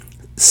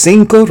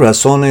5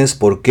 razones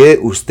por qué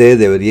usted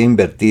debería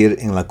invertir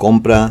en la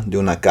compra de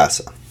una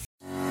casa.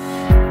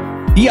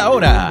 Y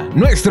ahora,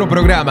 nuestro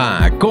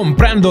programa,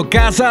 Comprando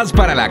Casas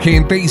para la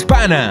Gente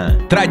Hispana,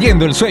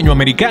 trayendo el sueño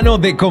americano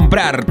de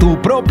comprar tu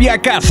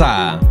propia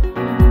casa.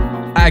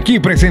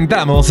 Aquí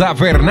presentamos a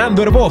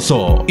Fernando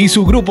Herboso y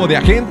su grupo de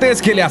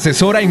agentes que le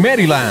asesora en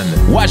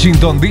Maryland,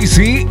 Washington,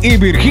 D.C. y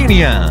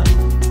Virginia.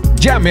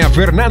 Llame a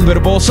Fernando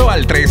Herboso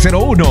al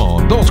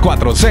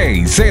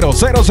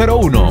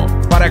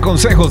 301-246-0001 para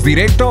consejos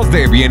directos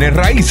de bienes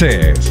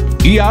raíces.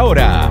 Y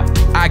ahora,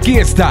 aquí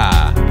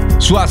está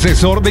su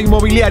asesor de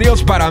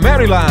inmobiliarios para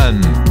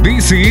Maryland,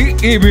 D.C.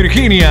 y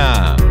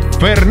Virginia,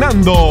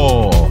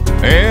 Fernando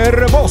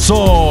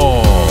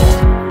Herboso.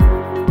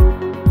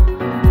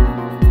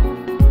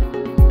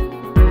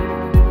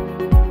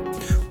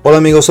 Hola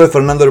amigos, soy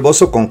Fernando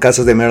Herboso con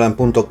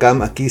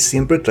casasdemaryland.com, aquí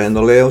siempre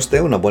trayéndole a usted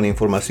una buena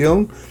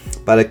información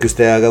para que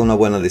usted haga una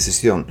buena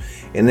decisión.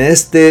 En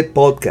este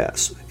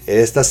podcast,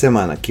 esta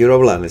semana, quiero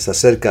hablarles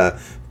acerca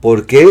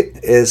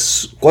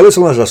cuáles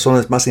son las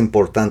razones más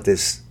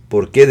importantes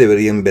por qué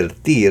debería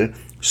invertir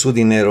su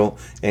dinero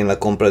en la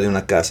compra de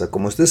una casa.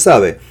 Como usted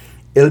sabe,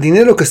 el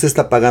dinero que usted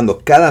está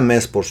pagando cada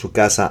mes por su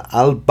casa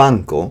al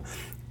banco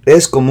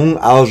es como un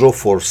ahorro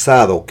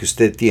forzado que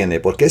usted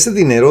tiene, porque ese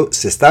dinero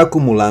se está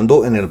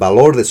acumulando en el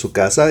valor de su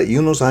casa y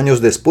unos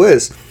años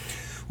después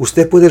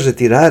usted puede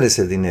retirar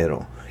ese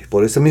dinero. Y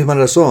por esa misma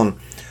razón,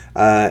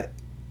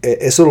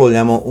 eso lo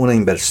llamo una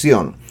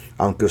inversión.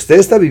 Aunque usted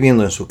está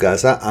viviendo en su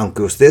casa,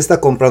 aunque usted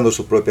está comprando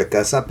su propia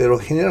casa, pero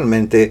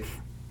generalmente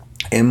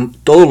en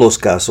todos los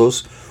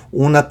casos,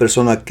 una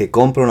persona que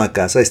compra una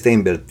casa está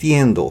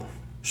invirtiendo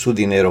su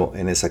dinero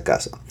en esa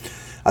casa.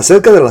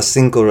 Acerca de las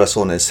 5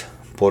 razones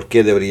por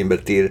qué debería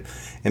invertir,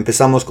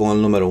 empezamos con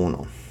el número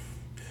 1.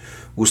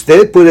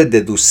 Usted puede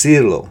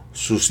deducirlo,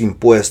 sus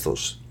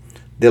impuestos,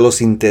 de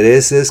los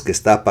intereses que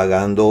está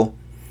pagando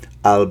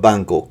al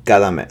banco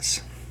cada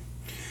mes.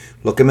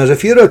 Lo que me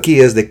refiero aquí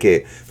es de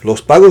que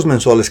los pagos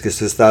mensuales que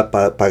se está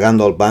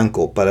pagando al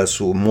banco para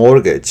su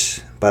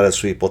mortgage, para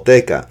su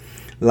hipoteca,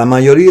 la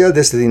mayoría de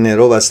ese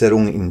dinero va a ser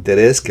un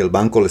interés que el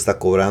banco le está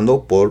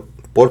cobrando por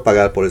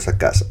pagar por esa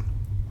casa.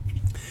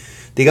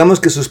 Digamos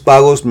que sus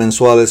pagos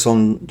mensuales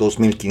son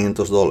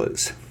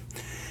 $2,500.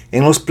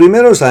 En los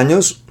primeros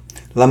años,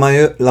 la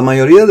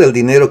mayoría del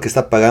dinero que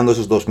está pagando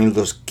esos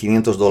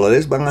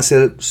 $2,500 van a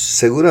ser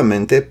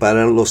seguramente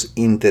para los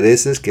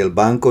intereses que el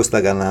banco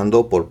está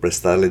ganando por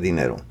prestarle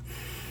dinero.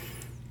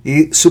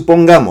 Y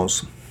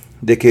supongamos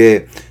de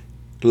que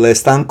le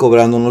están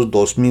cobrando unos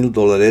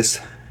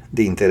 $2,000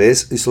 de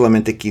interés y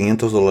solamente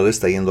 $500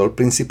 está yendo al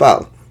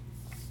principal.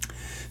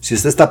 Si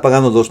usted está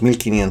pagando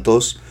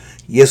 $2,500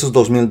 y esos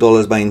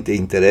 $2,000 van de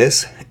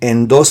interés,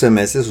 en 12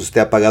 meses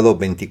usted ha pagado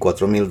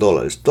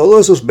 $24,000.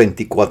 Todos esos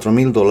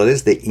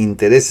 $24,000 de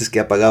intereses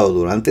que ha pagado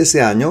durante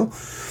ese año,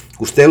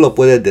 usted lo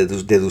puede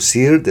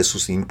deducir de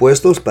sus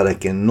impuestos para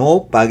que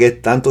no pague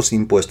tantos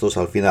impuestos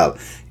al final.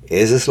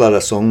 Esa es la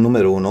razón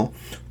número 1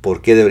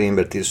 por qué debería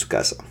invertir su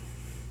casa.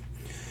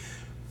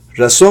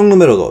 Razón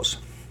número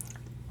 2.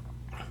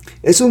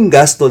 Es un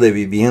gasto de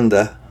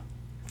vivienda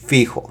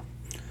fijo.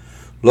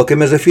 Lo que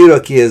me refiero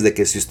aquí es de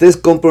que si usted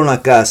compra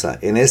una casa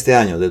en este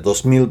año de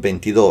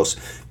 2022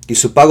 y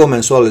su pago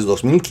mensual es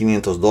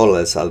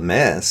 $2,500 al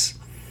mes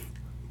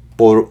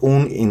por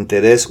un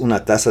interés,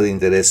 una tasa de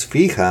interés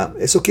fija,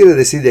 eso quiere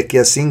decir de aquí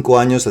a 5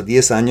 años, a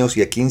 10 años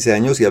y a 15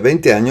 años y a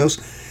 20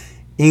 años,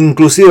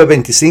 inclusive a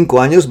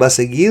 25 años, va a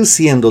seguir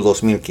siendo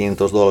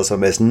 $2,500 al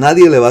mes.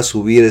 Nadie le va a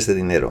subir ese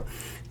dinero.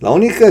 La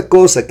única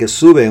cosa que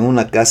sube en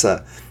una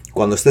casa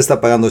cuando usted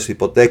está pagando su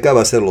hipoteca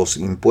va a ser los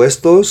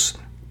impuestos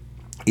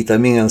y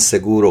también el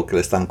seguro que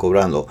le están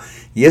cobrando.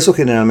 Y eso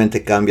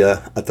generalmente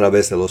cambia a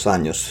través de los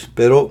años,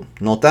 pero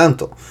no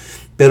tanto.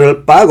 Pero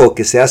el pago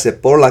que se hace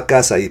por la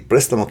casa y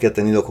préstamo que ha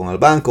tenido con el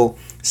banco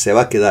se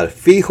va a quedar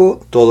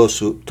fijo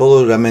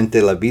todo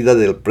realmente la vida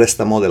del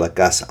préstamo de la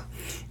casa.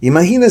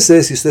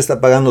 Imagínese si usted está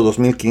pagando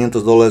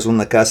 $2,500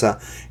 una casa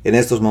en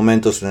estos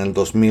momentos en el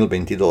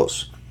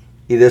 2022.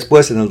 Y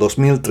después en el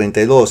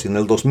 2032 y en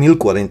el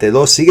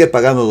 2042 sigue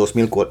pagando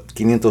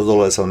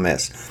 $2,500 al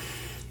mes.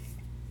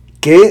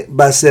 ¿Qué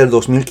va a ser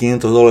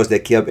 $2,500 de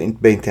aquí a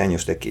 20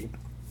 años de aquí?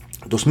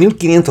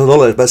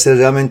 $2,500 va a ser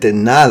realmente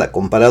nada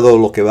comparado a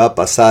lo que va a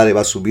pasar y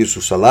va a subir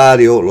su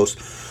salario, los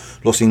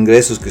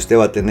ingresos que usted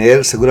va a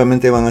tener.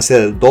 Seguramente van a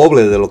ser el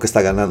doble de lo que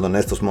está ganando en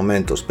estos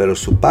momentos, pero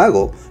su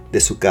pago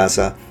de su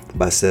casa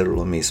va a ser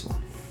lo mismo.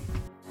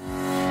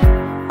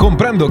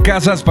 Comprando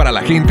casas para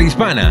la gente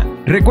hispana.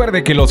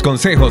 Recuerde que los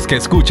consejos que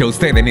escucha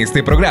usted en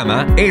este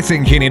programa es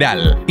en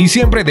general y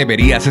siempre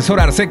debería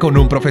asesorarse con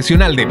un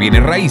profesional de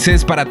bienes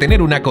raíces para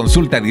tener una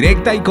consulta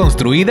directa y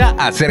construida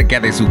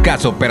acerca de su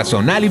caso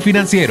personal y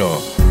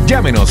financiero.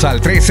 Llámenos al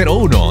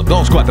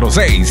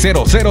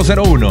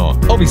 301-246-0001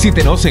 o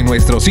visítenos en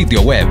nuestro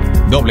sitio web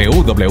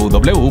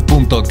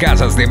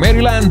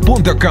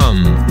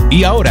www.casasdemaryland.com.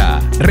 Y ahora,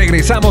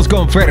 regresamos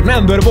con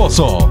Fernando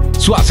Herboso,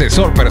 su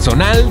asesor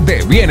personal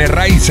de bienes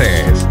raíces.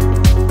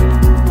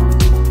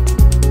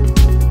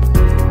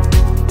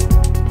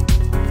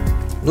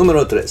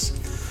 Número 3.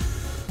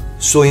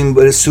 Su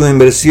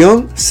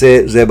inversión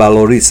se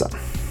revaloriza.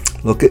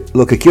 Lo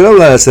que quiero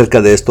hablar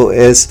acerca de esto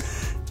es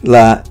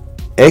la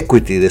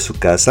equity de su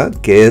casa,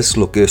 que es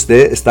lo que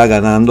usted está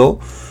ganando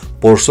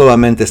por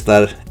solamente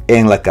estar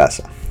en la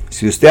casa.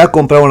 Si usted ha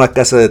comprado una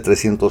casa de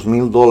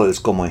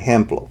 $300,000 como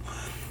ejemplo,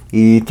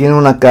 y tiene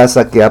una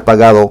casa que está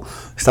pagando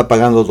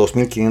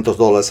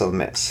 $2,500 al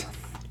mes.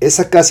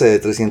 Esa casa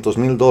de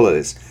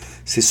 $300,000,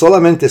 si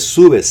solamente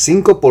sube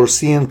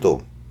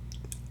 5%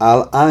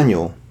 al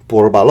año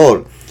por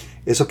valor,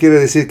 eso quiere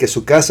decir que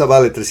su casa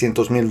vale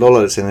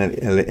 $300,000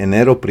 en el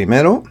enero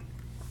primero,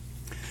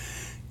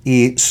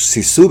 y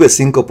si sube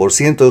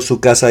 5%, su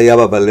casa ya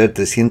va a valer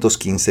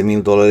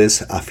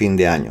 $315,000 a fin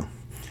de año.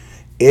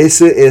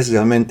 Ese es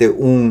realmente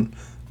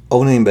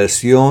una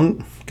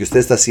inversión que usted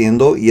está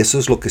haciendo, y eso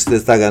es lo que usted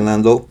está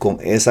ganando con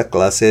esa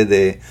clase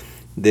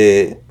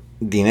de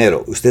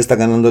dinero. Usted está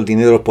ganando el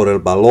dinero por el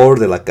valor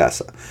de la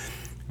casa.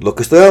 Lo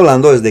que estoy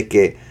hablando es de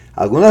que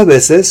algunas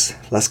veces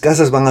las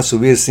casas van a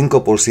subir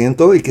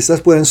 5% y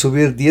quizás pueden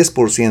subir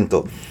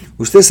 10%.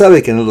 Usted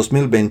sabe que en el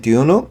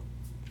 2021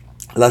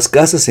 las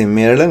casas en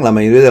Maryland, la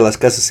mayoría de las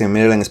casas en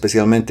Maryland,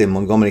 especialmente en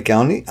Montgomery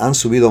County, han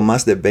subido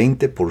más de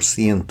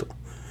 20%.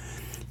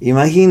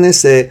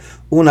 Imagínese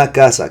una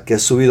casa que ha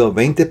subido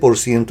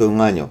 20% en un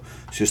año.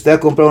 Si usted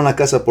ha comprado una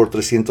casa por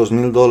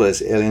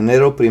 $300,000 el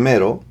enero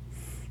primero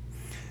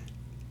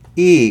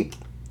y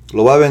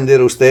lo va a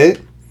vender usted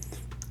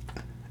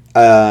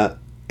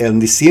en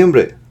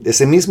diciembre de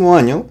ese mismo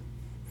año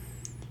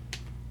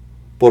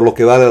por lo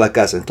que vale la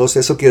casa.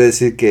 Entonces eso quiere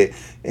decir que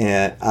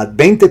a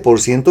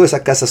 20%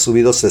 esa casa ha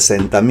subido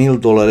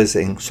 $60,000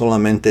 en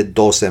solamente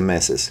 12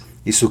 meses.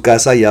 Y su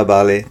casa ya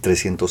vale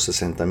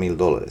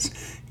 $360,000.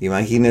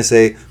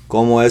 Imagínese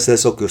cómo es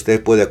eso, que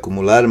usted puede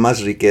acumular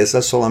más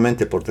riqueza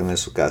solamente por tener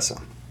su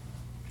casa.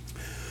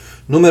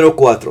 Número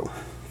 4.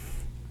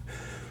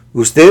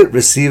 Usted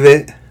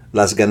recibe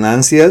las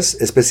ganancias,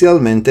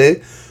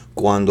 especialmente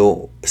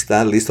cuando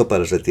está listo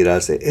para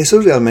retirarse. Eso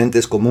realmente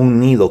es como un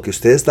nido que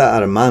usted está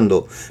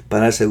armando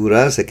para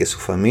asegurarse que su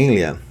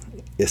familia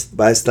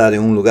va a estar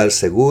en un lugar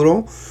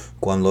seguro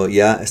cuando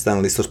ya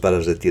están listos para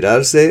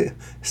retirarse,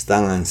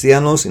 están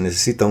ancianos y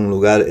necesitan un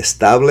lugar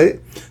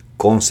estable,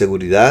 con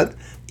seguridad.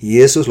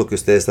 Y eso es lo que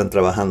ustedes están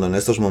trabajando en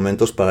estos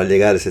momentos para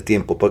llegar a ese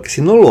tiempo. Porque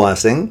si no lo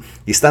hacen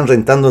y están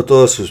rentando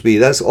todas sus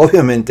vidas,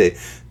 obviamente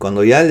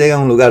cuando ya llegan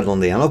a un lugar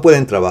donde ya no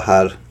pueden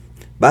trabajar,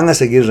 van a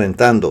seguir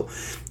rentando.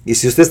 Y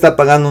si usted está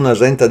pagando una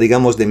renta,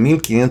 digamos, de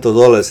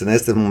 $1,500 en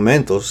estos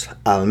momentos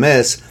al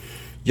mes,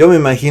 yo me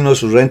imagino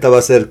su renta va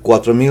a ser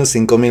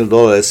 $4,000,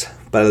 $5,000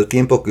 para el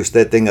tiempo que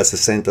usted tenga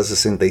 60,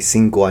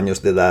 65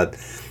 años de edad.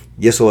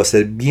 Y eso va a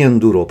ser bien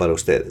duro para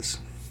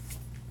ustedes.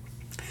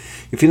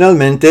 Y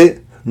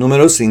finalmente,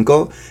 número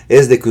 5,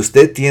 es de que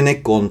usted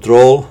tiene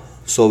control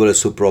sobre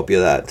su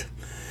propiedad.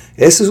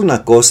 Esa es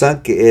una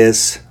cosa que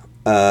es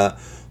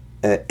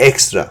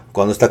extra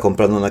cuando está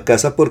comprando una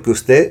casa, porque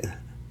usted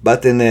va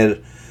a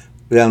tener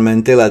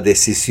realmente la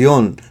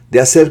decisión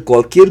de hacer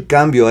cualquier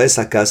cambio a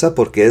esa casa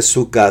porque es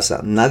su casa.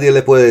 Nadie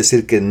le puede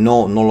decir que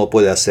no lo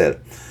puede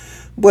hacer.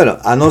 Bueno,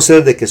 a no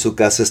ser de que su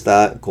casa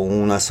está con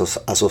una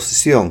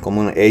asociación,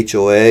 como un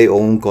HOA o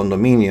un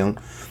condominio,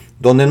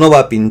 donde no va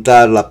a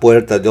pintar la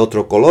puerta de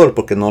otro color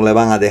porque no le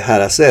van a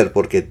dejar hacer,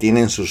 porque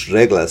tienen sus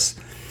reglas.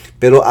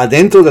 Pero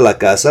adentro de la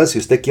casa, si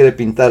usted quiere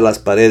pintar las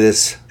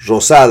paredes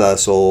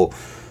rosadas o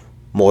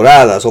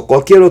moradas o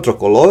cualquier otro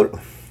color,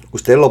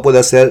 usted lo puede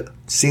hacer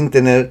sin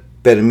tener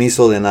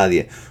permiso de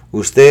nadie.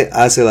 Usted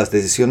hace las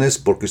decisiones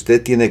porque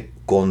usted tiene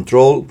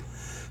control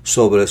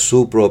sobre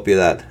su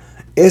propiedad.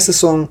 Esas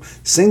son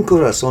 5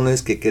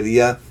 razones que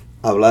quería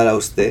hablar a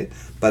usted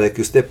para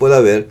que usted pueda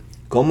ver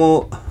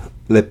cómo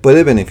le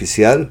puede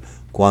beneficiar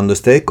cuando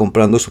esté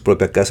comprando su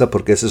propia casa,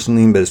 porque esa es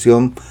una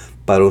inversión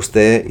para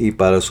usted y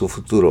para su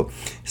futuro.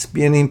 Es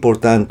bien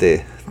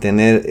importante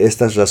tener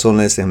estas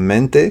razones en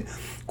mente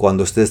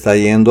cuando usted está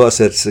yendo a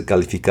hacerse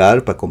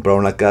calificar para comprar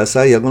una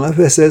casa, y algunas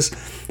veces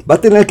va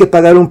a tener que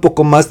pagar un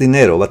poco más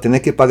dinero, va a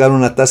tener que pagar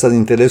una tasa de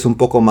interés un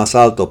poco más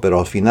alto, pero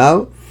al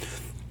final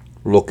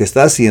lo que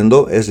está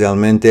haciendo es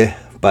realmente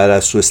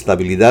para su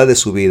estabilidad de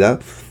su vida,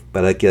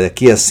 para que de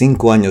aquí a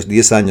 5 años,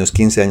 10 años,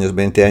 15 años,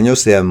 20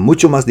 años sea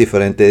mucho más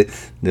diferente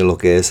de lo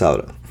que es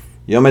ahora.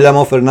 Yo me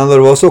llamo Fernando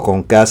Herboso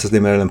con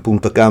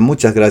casasdemaryland.com.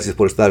 Muchas gracias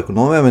por estar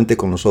nuevamente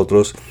con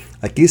nosotros.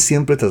 Aquí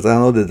siempre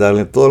tratando de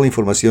darle toda la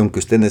información que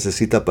usted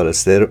necesita para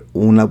hacer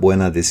una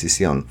buena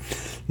decisión.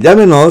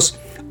 Llámenos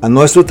a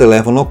nuestro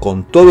teléfono,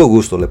 con todo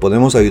gusto le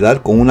podemos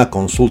ayudar con una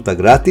consulta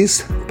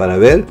gratis para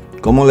ver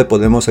cómo le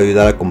podemos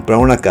ayudar a comprar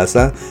una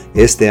casa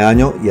este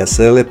año y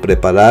hacerle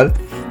preparar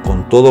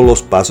con todos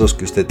los pasos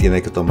que usted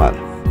tiene que tomar.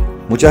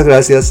 Muchas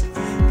gracias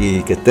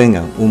y que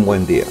tengan un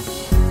buen día.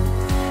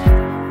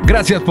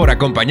 Gracias por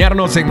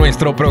acompañarnos en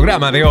nuestro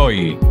programa de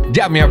hoy.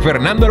 Llame a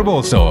Fernando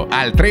Herboso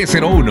al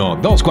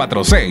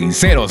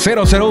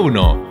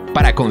 301-246-0001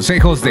 para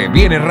consejos de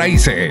bienes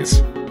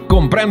raíces.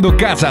 Comprando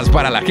Casas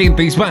para la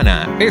Gente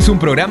Hispana es un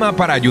programa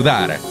para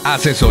ayudar,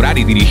 asesorar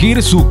y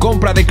dirigir su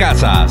compra de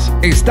casas.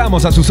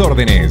 Estamos a sus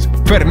órdenes.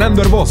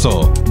 Fernando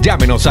Herboso.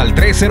 Llámenos al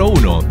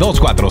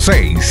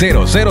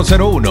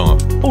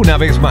 301-246-0001. Una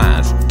vez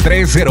más,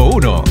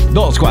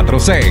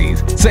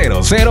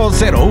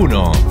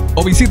 301-246-0001.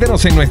 O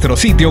visítenos en nuestro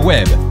sitio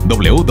web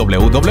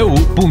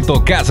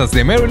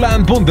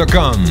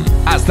www.casasdemaryland.com.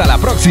 Hasta la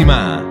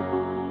próxima.